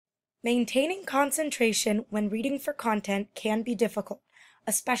Maintaining concentration when reading for content can be difficult,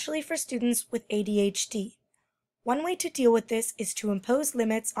 especially for students with ADHD. One way to deal with this is to impose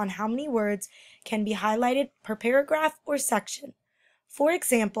limits on how many words can be highlighted per paragraph or section. For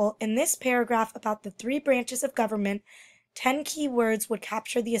example, in this paragraph about the 3 branches of government, 10 key words would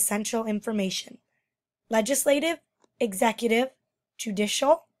capture the essential information: legislative, executive,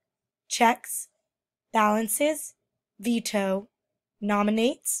 judicial, checks, balances, veto,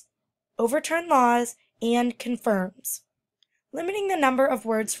 nominates, overturn laws, and confirms. Limiting the number of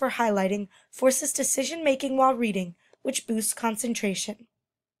words for highlighting forces decision-making while reading, which boosts concentration.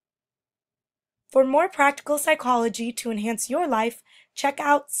 For more practical psychology to enhance your life, check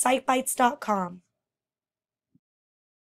out CiteBytes.com.